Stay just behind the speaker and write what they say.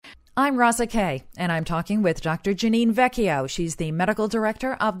I'm Raza Kay, and I'm talking with Dr. Janine Vecchio. She's the medical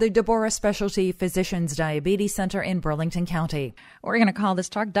director of the Deborah Specialty Physicians Diabetes Center in Burlington County. We're going to call this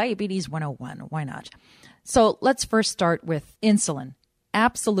talk Diabetes 101. Why not? So let's first start with insulin.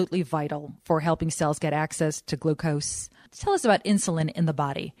 Absolutely vital for helping cells get access to glucose. Tell us about insulin in the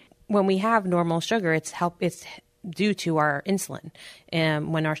body. When we have normal sugar, it's due to our insulin.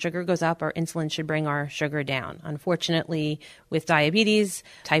 And when our sugar goes up, our insulin should bring our sugar down. Unfortunately, with diabetes,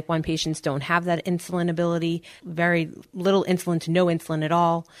 type 1 patients don't have that insulin ability, very little insulin to no insulin at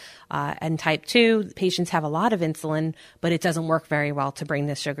all. And type 2, patients have a lot of insulin, but it doesn't work very well to bring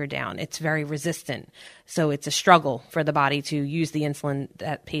the sugar down. It's very resistant. So it's a struggle for the body to use the insulin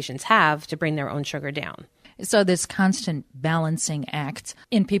that patients have to bring their own sugar down. So this constant balancing act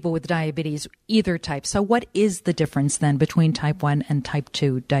in people with diabetes, either type. So what is the difference then between type 1 and type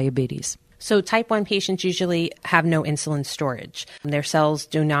 2 diabetes? So type 1 patients usually have no insulin storage. Their cells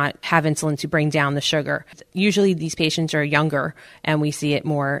do not have insulin to bring down the sugar. Usually these patients are younger, and we see it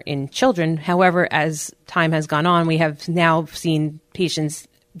more in children. However, as time has gone on, we have now seen patients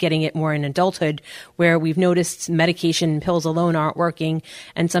getting it more in adulthood, where we've noticed medication and pills alone aren't working.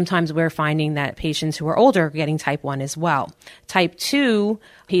 And sometimes we're finding that patients who are older are getting type 1 as well. Type 2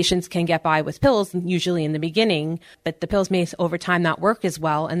 patients can get by with pills, usually in the beginning, but the pills may over time not work as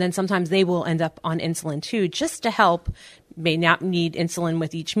well. And then sometimes they will end up on insulin too, just to help. May not need insulin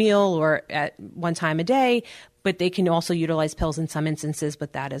with each meal or at one time a day, but they can also utilize pills in some instances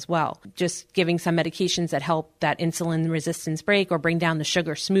with that as well. Just giving some medications that help that insulin resistance break or bring down the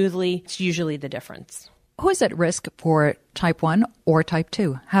sugar smoothly, it's usually the difference. Who is at risk for type 1 or type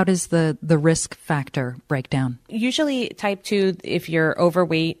 2? How does the risk factor break down? Usually type 2, if you're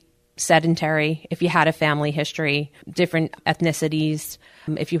overweight, sedentary, if you had a family history, different ethnicities,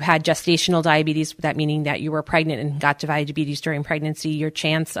 if you had gestational diabetes, that meaning that you were pregnant and got diabetes during pregnancy, your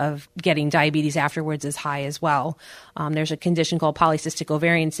chance of getting diabetes afterwards is high as well. There's a condition called polycystic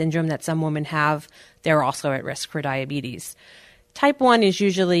ovarian syndrome that some women have. They're also at risk for diabetes. Type 1 is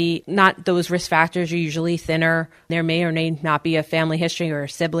usually not, those risk factors are usually thinner. There may or may not be a family history or a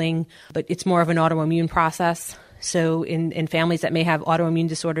sibling, but it's more of an autoimmune process. So in families that may have autoimmune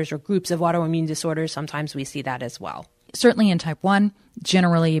disorders or groups of autoimmune disorders, sometimes we see that as well. Certainly in type 1,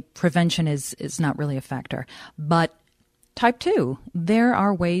 generally prevention is not really a factor. But type 2, there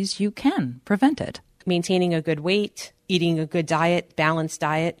are ways you can prevent it. Maintaining a good weight, eating a good diet, balanced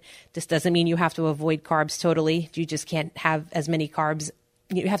diet. This doesn't mean you have to avoid carbs totally. You just can't have as many carbs.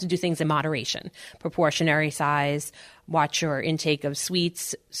 You have to do things in moderation, proportionary size, watch your intake of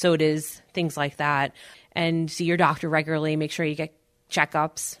sweets, sodas, things like that, and see your doctor regularly. Make sure you get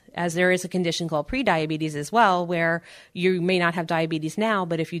checkups, as there is a condition called prediabetes as well, where you may not have diabetes now,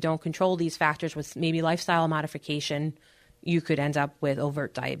 but if you don't control these factors with maybe lifestyle modification, you could end up with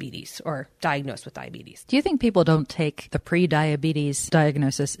overt diabetes or diagnosed with diabetes. Do you think people don't take the pre-diabetes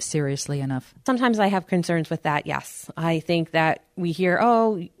diagnosis seriously enough? Sometimes I have concerns with that, yes. I think that we hear,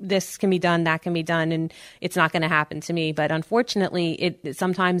 oh, this can be done, that can be done, and it's not going to happen to me. But unfortunately,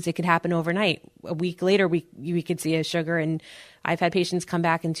 sometimes it could happen overnight. A week later, we could see a sugar, and I've had patients come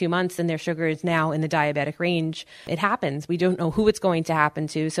back in 2 months and their sugar is now in the diabetic range. It happens. We don't know who it's going to happen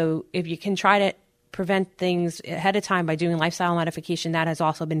to. So if you can try to prevent things ahead of time by doing lifestyle modification, that has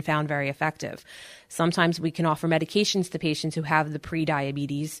also been found very effective. Sometimes we can offer medications to patients who have the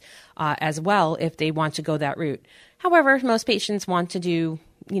pre-diabetes as well if they want to go that route. However, most patients want to do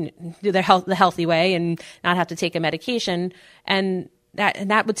the healthy way and not have to take a medication, and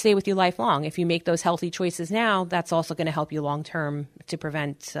that would stay with you lifelong. If you make those healthy choices now, that's also going to help you long term to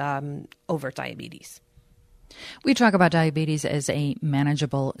prevent overt diabetes. We talk about diabetes as a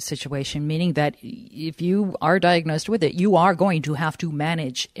manageable situation, meaning that if you are diagnosed with it, you are going to have to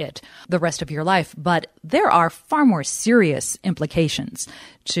manage it the rest of your life. But there are far more serious implications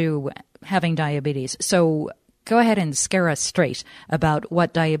to having diabetes. So go ahead and scare us straight about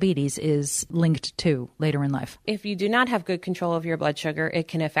what diabetes is linked to later in life. If you do not have good control of your blood sugar, it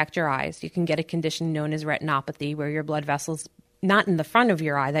can affect your eyes. You can get a condition known as retinopathy, where your blood vessels, not in the front of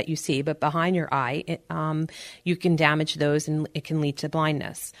your eye that you see, but behind your eye, you can damage those and it can lead to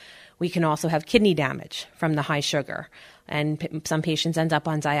blindness. We can also have kidney damage from the high sugar, and some patients end up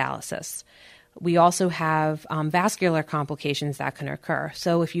on dialysis. We also have vascular complications that can occur.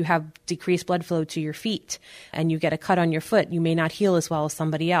 So if you have decreased blood flow to your feet and you get a cut on your foot, you may not heal as well as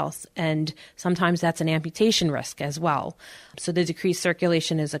somebody else. And sometimes that's an amputation risk as well. So the decreased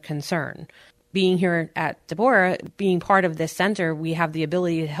circulation is a concern. Being here at Deborah, being part of this center, we have the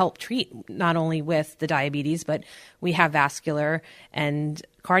ability to help treat not only with the diabetes, but we have vascular and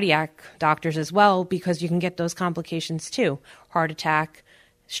cardiac doctors as well, because you can get those complications too. Heart attack,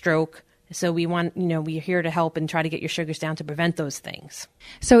 stroke. So we're here to help and try to get your sugars down to prevent those things.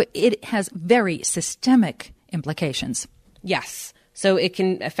 So it has very systemic implications. Yes. So it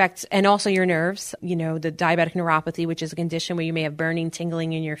can affect, and also your nerves, the diabetic neuropathy, which is a condition where you may have burning,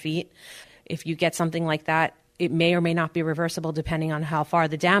 tingling in your feet. If you get something like that, it may or may not be reversible depending on how far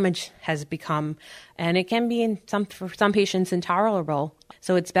the damage has become. And it can be, for some patients, intolerable.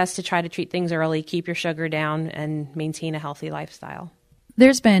 So it's best to try to treat things early, keep your sugar down, and maintain a healthy lifestyle.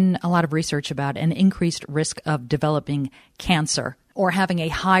 There's been a lot of research about an increased risk of developing cancer or having a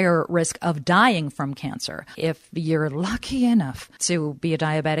higher risk of dying from cancer if you're lucky enough to be a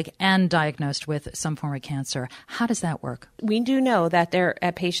diabetic and diagnosed with some form of cancer. How does that work? We do know that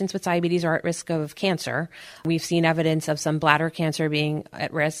patients with diabetes are at risk of cancer. We've seen evidence of some bladder cancer being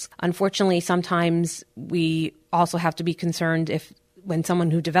at risk. Unfortunately, sometimes we also have to be concerned when someone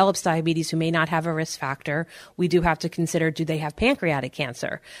who develops diabetes who may not have a risk factor, we do have to consider, do they have pancreatic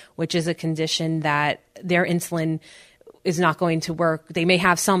cancer, which is a condition that their insulin is not going to work. They may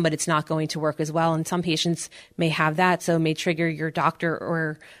have some, but it's not going to work as well. And some patients may have that, so it may trigger your doctor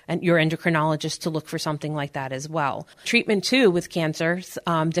or your endocrinologist to look for something like that as well. Treatment too with cancers,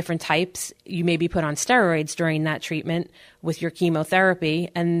 different types, you may be put on steroids during that treatment with your chemotherapy,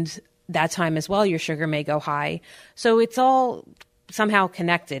 and that time as well, your sugar may go high. So it's all somehow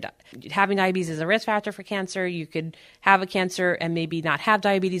connected. Having diabetes is a risk factor for cancer. You could have a cancer and maybe not have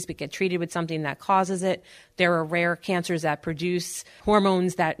diabetes, but get treated with something that causes it. There are rare cancers that produce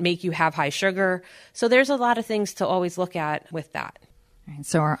hormones that make you have high sugar. So there's a lot of things to always look at with that.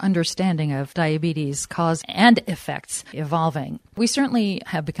 So our understanding of diabetes cause and effects evolving. We certainly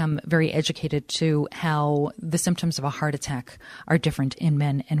have become very educated to how the symptoms of a heart attack are different in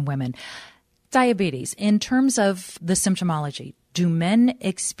men and women. Diabetes, in terms of the symptomology, do men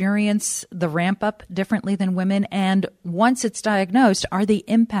experience the ramp up differently than women? And once it's diagnosed, are the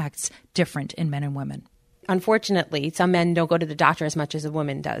impacts different in men and women? Unfortunately, some men don't go to the doctor as much as a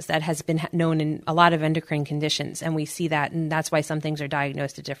woman does. That has been known in a lot of endocrine conditions, and we see that, and that's why some things are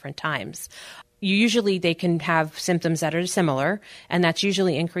diagnosed at different times. Usually they can have symptoms that are similar, and that's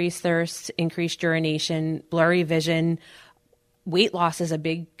usually increased thirst, increased urination, blurry vision. Weight loss is a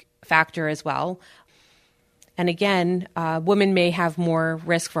big factor as well. And again, women may have more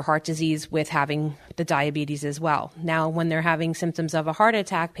risk for heart disease with having the diabetes as well. Now, when they're having symptoms of a heart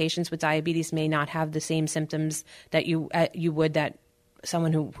attack, patients with diabetes may not have the same symptoms that you would that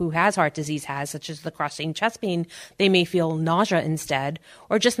someone who has heart disease has, such as the crushing chest pain. They may feel nausea instead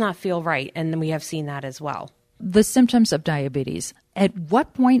or just not feel right. And we have seen that as well. The symptoms of diabetes, at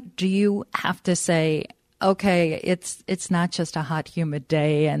what point do you have to say, okay, it's not just a hot, humid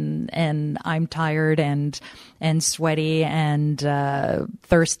day, and I'm tired and sweaty and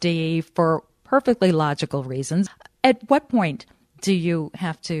thirsty for perfectly logical reasons. At what point do you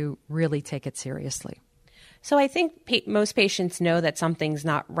have to really take it seriously? So I think most patients know that something's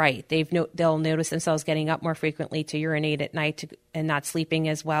not right. They'll notice themselves getting up more frequently to urinate at night and not sleeping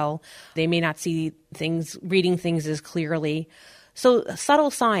as well. They may not see things, reading things as clearly. So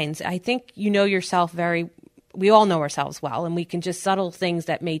subtle signs, I think you know yourself we all know ourselves well, and we can just subtle things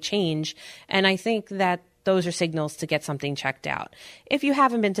that may change. And I think that those are signals to get something checked out. If you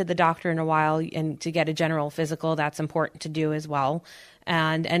haven't been to the doctor in a while and to get a general physical, that's important to do as well.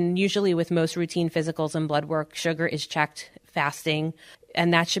 And usually with most routine physicals and blood work, sugar is checked, fasting,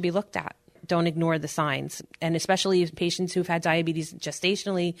 and that should be looked at. Don't ignore the signs. And especially patients who've had diabetes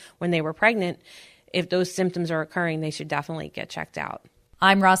gestationally when they were pregnant, if those symptoms are occurring, they should definitely get checked out.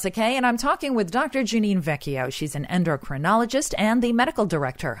 I'm Rasa Kay, and I'm talking with Dr. Janine Vecchio. She's an endocrinologist and the medical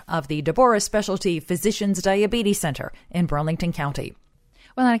director of the Deborah Specialty Physicians Diabetes Center in Burlington County.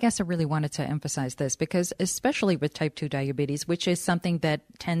 Well, I guess I really wanted to emphasize this because especially with type 2 diabetes, which is something that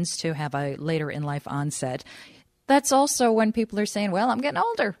tends to have a later in life onset, that's also when people are saying, well, I'm getting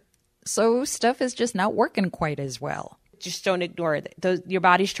older, so stuff is just not working quite as well. Just don't ignore it. Your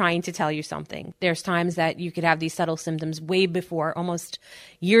body's trying to tell you something. There's times that you could have these subtle symptoms way before, almost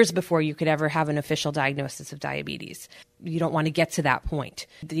years before you could ever have an official diagnosis of diabetes. You don't want to get to that point.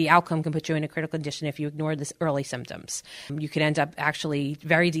 The outcome can put you in a critical condition if you ignore the early symptoms. You could end up actually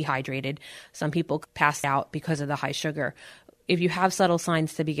very dehydrated. Some people pass out because of the high sugar. If you have subtle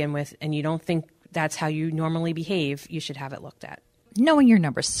signs to begin with and you don't think that's how you normally behave, you should have it looked at. Knowing your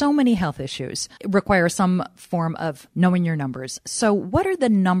numbers. So many health issues require some form of knowing your numbers. So what are the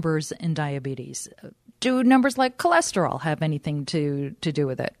numbers in diabetes? Do numbers like cholesterol have anything to do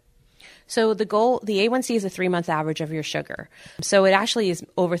with it? So the A1C is a 3-month average of your sugar. So it actually is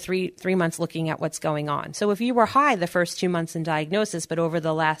over three months looking at what's going on. So if you were high the first 2 months in diagnosis, but over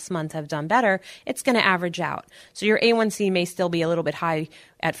the last month have done better, it's going to average out. So your A1C may still be a little bit high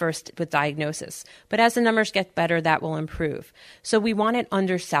at first with diagnosis. But as the numbers get better, that will improve. So we want it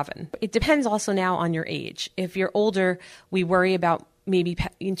under 7. It depends also now on your age. If you're older, we worry about maybe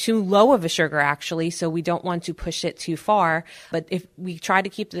too low of a sugar, actually, so we don't want to push it too far. But if we try to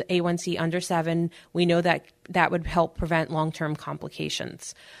keep the A1C under 7, we know that that would help prevent long-term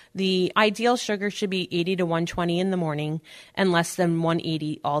complications. The ideal sugar should be 80 to 120 in the morning and less than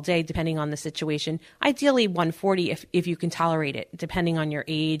 180 all day, depending on the situation. Ideally 140 if you can tolerate it, depending on your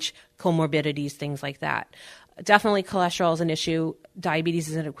age, comorbidities, things like that. Definitely cholesterol is an issue. Diabetes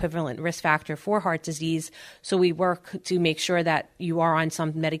is an equivalent risk factor for heart disease. So we work to make sure that you are on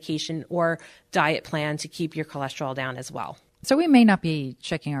some medication or diet plan to keep your cholesterol down as well. So we may not be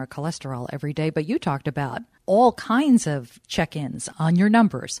checking our cholesterol every day, but you talked about all kinds of check-ins on your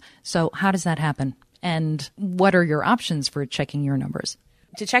numbers. So how does that happen? And what are your options for checking your numbers?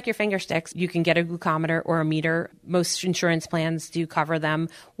 To check your finger sticks, you can get a glucometer or a meter. Most insurance plans do cover them,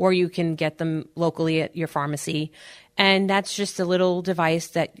 or you can get them locally at your pharmacy. And that's just a little device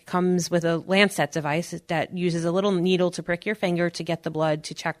that comes with a Lancet device that uses a little needle to prick your finger to get the blood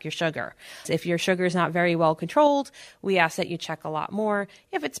to check your sugar. If your sugar is not very well controlled, we ask that you check a lot more.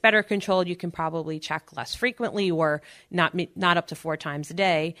 If it's better controlled, you can probably check less frequently or not up to 4 times a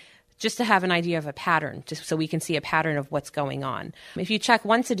day, just to have an idea of a pattern, just so we can see a pattern of what's going on. If you check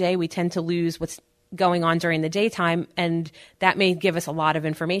once a day, we tend to lose what's going on during the daytime, and that may give us a lot of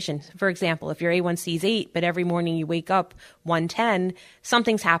information. For example, if your A1C is 8, but every morning you wake up 110,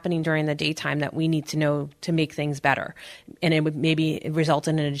 something's happening during the daytime that we need to know to make things better. And it would maybe result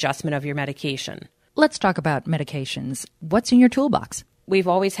in an adjustment of your medication. Let's talk about medications. What's in your toolbox? We've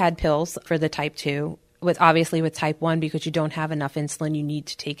always had pills for the type 2. Obviously with type 1, because you don't have enough insulin, you need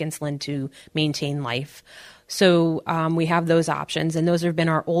to take insulin to maintain life. So we have those options, and those have been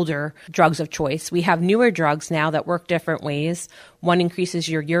our older drugs of choice. We have newer drugs now that work different ways. One increases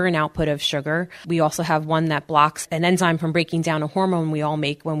your urine output of sugar. We also have one that blocks an enzyme from breaking down a hormone we all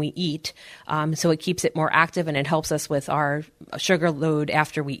make when we eat. So it keeps it more active, and it helps us with our sugar load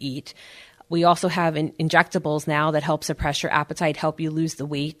after we eat. We also have injectables now that help suppress your appetite, help you lose the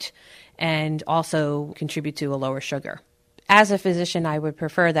weight, and also contribute to a lower sugar. As a physician, I would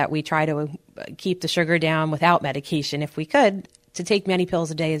prefer that we try to keep the sugar down without medication if we could. To take many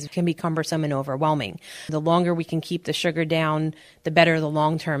pills a day can be cumbersome and overwhelming. The longer we can keep the sugar down, the better the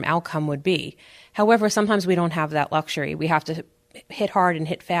long-term outcome would be. However, sometimes we don't have that luxury. We have to hit hard and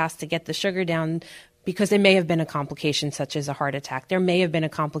hit fast to get the sugar down, because there may have been a complication such as a heart attack. There may have been a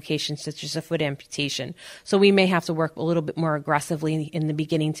complication such as a foot amputation. So we may have to work a little bit more aggressively in the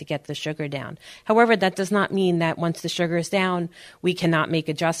beginning to get the sugar down. However, that does not mean that once the sugar is down, we cannot make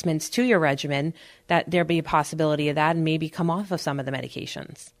adjustments to your regimen, that there be a possibility of that and maybe come off of some of the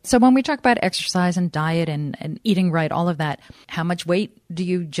medications. So when we talk about exercise and diet and eating right, all of that, how much weight do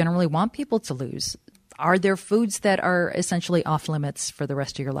you generally want people to lose? Are there foods that are essentially off limits for the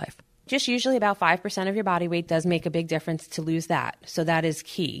rest of your life? Just usually about 5% of your body weight does make a big difference to lose that. So that is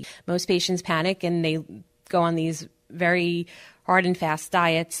key. Most patients panic and they go on these very hard and fast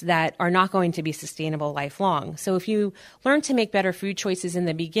diets that are not going to be sustainable lifelong. So if you learn to make better food choices in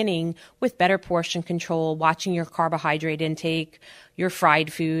the beginning with better portion control, watching your carbohydrate intake, your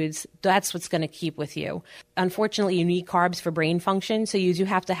fried foods, that's what's going to keep with you. Unfortunately, you need carbs for brain function, so you do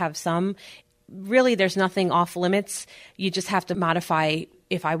have to have some. Really, there's nothing off limits. You just have to modify.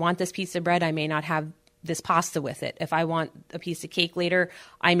 If I want this piece of bread, I may not have this pasta with it. If I want a piece of cake later,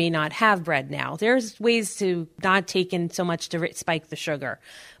 I may not have bread now. There's ways to not take in so much to spike the sugar.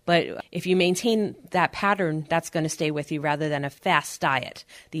 But if you maintain that pattern, that's going to stay with you rather than a fast diet,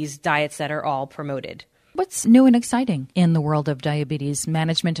 these diets that are all promoted. What's new and exciting in the world of diabetes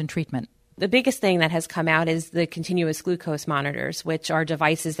management and treatment? The biggest thing that has come out is the continuous glucose monitors, which are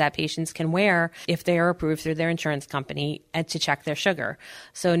devices that patients can wear if they are approved through their insurance company and to check their sugar.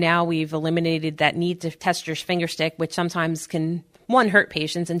 So now we've eliminated that need to test your finger stick, which sometimes can, 1, hurt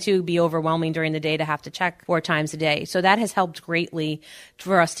patients, and 2, be overwhelming during the day to have to check 4 times a day. So that has helped greatly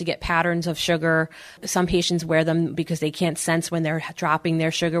for us to get patterns of sugar. Some patients wear them because they can't sense when they're dropping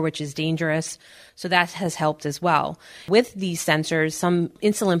their sugar, which is dangerous. So that has helped as well. With these sensors, some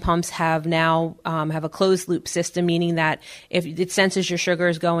insulin pumps have now have a closed loop system, meaning that if it senses your sugar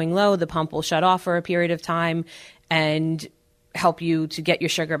is going low, the pump will shut off for a period of time and help you to get your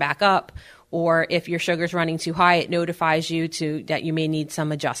sugar back up. Or if your sugar is running too high, it notifies you that you may need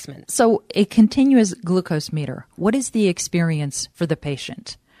some adjustment. So a continuous glucose meter, what is the experience for the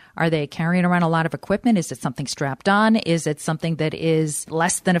patient? Are they carrying around a lot of equipment? Is it something strapped on? Is it something that is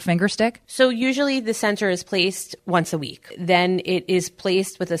less than a finger stick? So usually the sensor is placed once a week. Then it is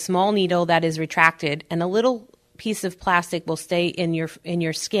placed with a small needle that is retracted, and a little piece of plastic will stay in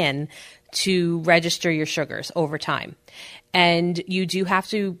your skin to register your sugars over time. And you do have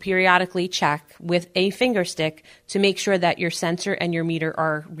to periodically check with a finger stick to make sure that your sensor and your meter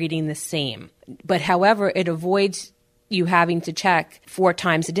are reading the same. But however, it avoids you having to check 4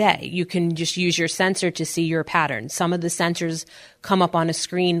 times a day. You can just use your sensor to see your pattern. Some of the sensors come up on a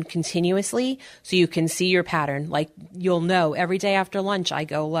screen continuously, so you can see your pattern. Like, you'll know every day after lunch I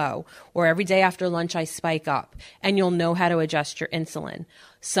go low, or every day after lunch I spike up, and you'll know how to adjust your insulin.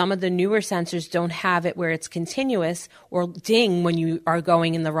 Some of the newer sensors don't have it where it's continuous or ding when you are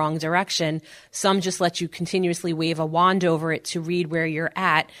going in the wrong direction. Some just let you continuously wave a wand over it to read where you're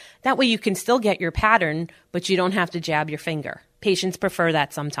at. That way you can still get your pattern, but you don't have to jab your finger. Patients prefer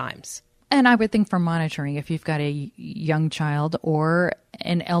that sometimes. And I would think for monitoring, if you've got a young child or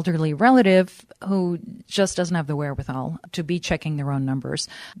an elderly relative who just doesn't have the wherewithal to be checking their own numbers,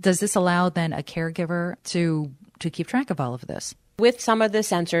 does this allow then a caregiver to keep track of all of this? With some of the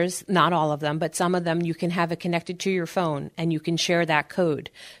sensors, not all of them, but some of them, you can have it connected to your phone and you can share that code.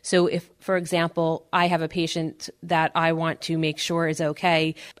 So if, for example, I have a patient that I want to make sure is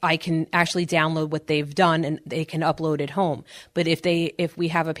okay, I can actually download what they've done and they can upload it home. But if we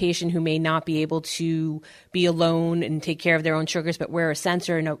have a patient who may not be able to be alone and take care of their own sugars, but wear a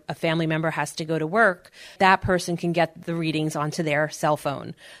sensor and a family member has to go to work, that person can get the readings onto their cell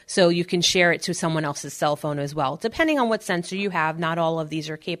phone. So you can share it to someone else's cell phone as well, depending on what sensor you have. Not all of these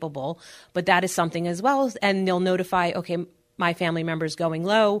are capable, but that is something as well. And they'll notify, okay, my family member's going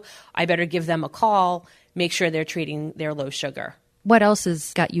low. I better give them a call, make sure they're treating their low sugar. What else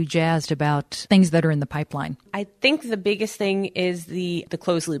has got you jazzed about things that are in the pipeline? I think the biggest thing is the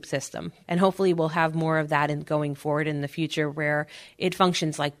closed loop system. And hopefully we'll have more of that in going forward in the future where it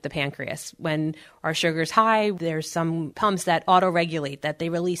functions like the pancreas. When our sugar's high, there's some pumps that auto-regulate, that they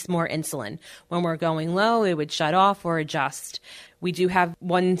release more insulin. When we're going low, it would shut off or adjust. We do have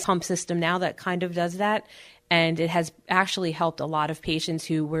one pump system now that kind of does that. And it has actually helped a lot of patients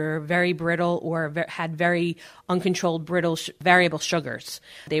who were very brittle or had very uncontrolled brittle variable sugars.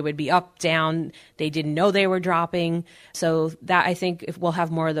 They would be up, down. They didn't know they were dropping. So that, I think, we'll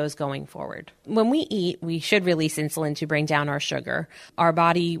have more of those going forward. When we eat, we should release insulin to bring down our sugar. Our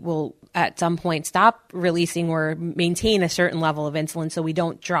body will at some point stop releasing or maintain a certain level of insulin so we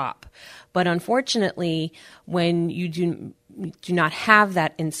don't drop. But unfortunately, when you do not have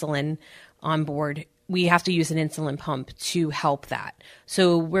that insulin on board, we have to use an insulin pump to help that.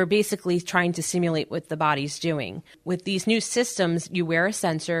 So we're basically trying to simulate what the body's doing. With these new systems, you wear a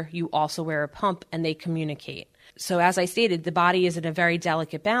sensor, you also wear a pump, and they communicate. So as I stated, the body is in a very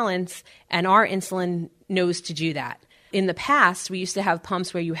delicate balance, and our insulin knows to do that. In the past, we used to have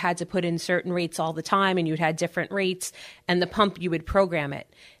pumps where you had to put in certain rates all the time and you'd had different rates, and the pump, you would program it.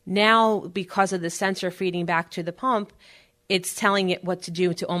 Now, because of the sensor feeding back to the pump, it's telling it what to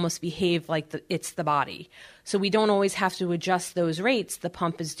do to almost behave like it's the body. So we don't always have to adjust those rates. The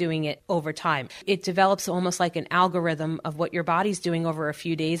pump is doing it over time. It develops almost like an algorithm of what your body's doing over a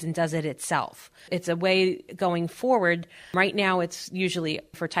few days and does it itself. It's a way going forward. Right now, it's usually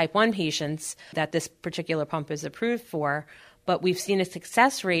for type 1 patients that this particular pump is approved for, but we've seen a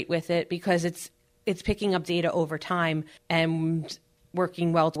success rate with it because it's picking up data over time and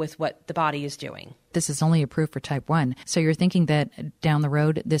working well with what the body is doing. This is only approved for type 1. So you're thinking that down the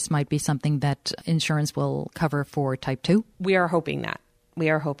road, this might be something that insurance will cover for type 2? We are hoping that.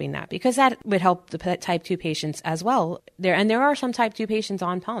 Because that would help the type 2 patients as well. There are some type 2 patients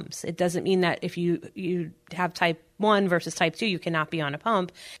on pumps. It doesn't mean that if you have type 1 versus type 2, you cannot be on a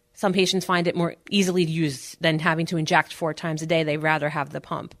pump. Some patients find it more easily to use than having to inject 4 times a day. They'd rather have the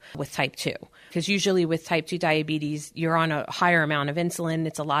pump with type 2. Because usually with type 2 diabetes, you're on a higher amount of insulin.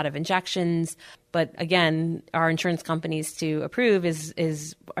 It's a lot of injections. But again, our insurance companies to approve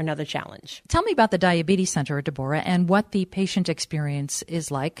is another challenge. Tell me about the Diabetes Center, Deborah, and what the patient experience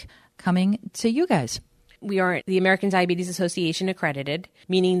is like coming to you guys. We are the American Diabetes Association accredited,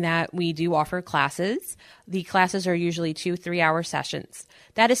 meaning that we do offer classes. The classes are usually 2 3-hour sessions.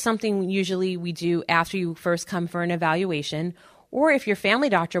 That is something usually we do after you first come for an evaluation, Or if your family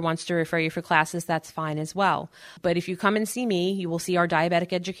doctor wants to refer you for classes, that's fine as well. But if you come and see me, you will see our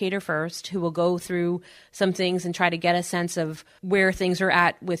diabetic educator first, who will go through some things and try to get a sense of where things are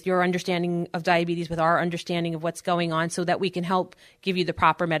at with your understanding of diabetes, with our understanding of what's going on, so that we can help give you the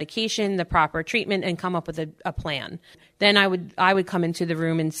proper medication, the proper treatment, and come up with a plan. Then I would come into the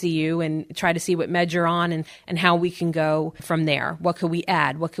room and see you and try to see what meds you're on and how we can go from there. What could we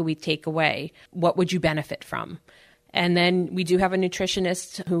add? What could we take away? What would you benefit from? And then we do have a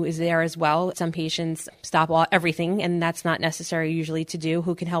nutritionist who is there as well. Some patients stop everything, and that's not necessary usually to do,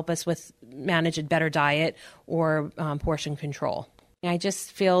 who can help us with manage a better diet or portion control. I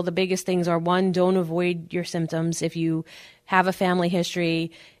just feel the biggest things are, one, don't avoid your symptoms. If you have a family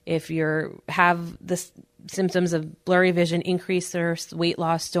history, if you have the symptoms of blurry vision, increased thirst, weight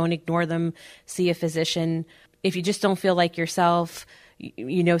loss, don't ignore them. See a physician. If you just don't feel like yourself,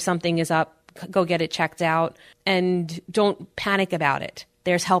 you know something is up, go get it checked out, and don't panic about it.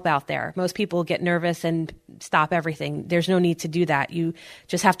 There's help out there. Most people get nervous and stop everything. There's no need to do that. You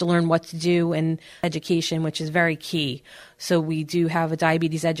just have to learn what to do, and education, which is very key. So we do have a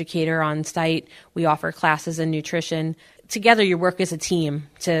diabetes educator on site. We offer classes in nutrition. Together, you work as a team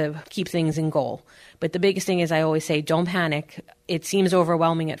to keep things in goal. But the biggest thing is, I always say, don't panic. It seems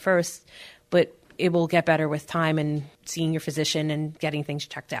overwhelming at first, but it will get better with time and seeing your physician and getting things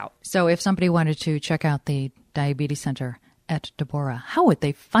checked out. So if somebody wanted to check out the Diabetes Center at Deborah, how would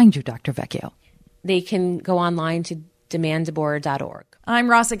they find you, Dr. Vecchio? They can go online to demanddeborah.org. I'm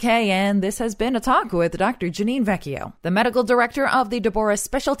Rossa Kay, and this has been a talk with Dr. Janine Vecchio, the medical director of the Deborah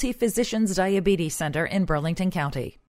Specialty Physicians Diabetes Center in Burlington County.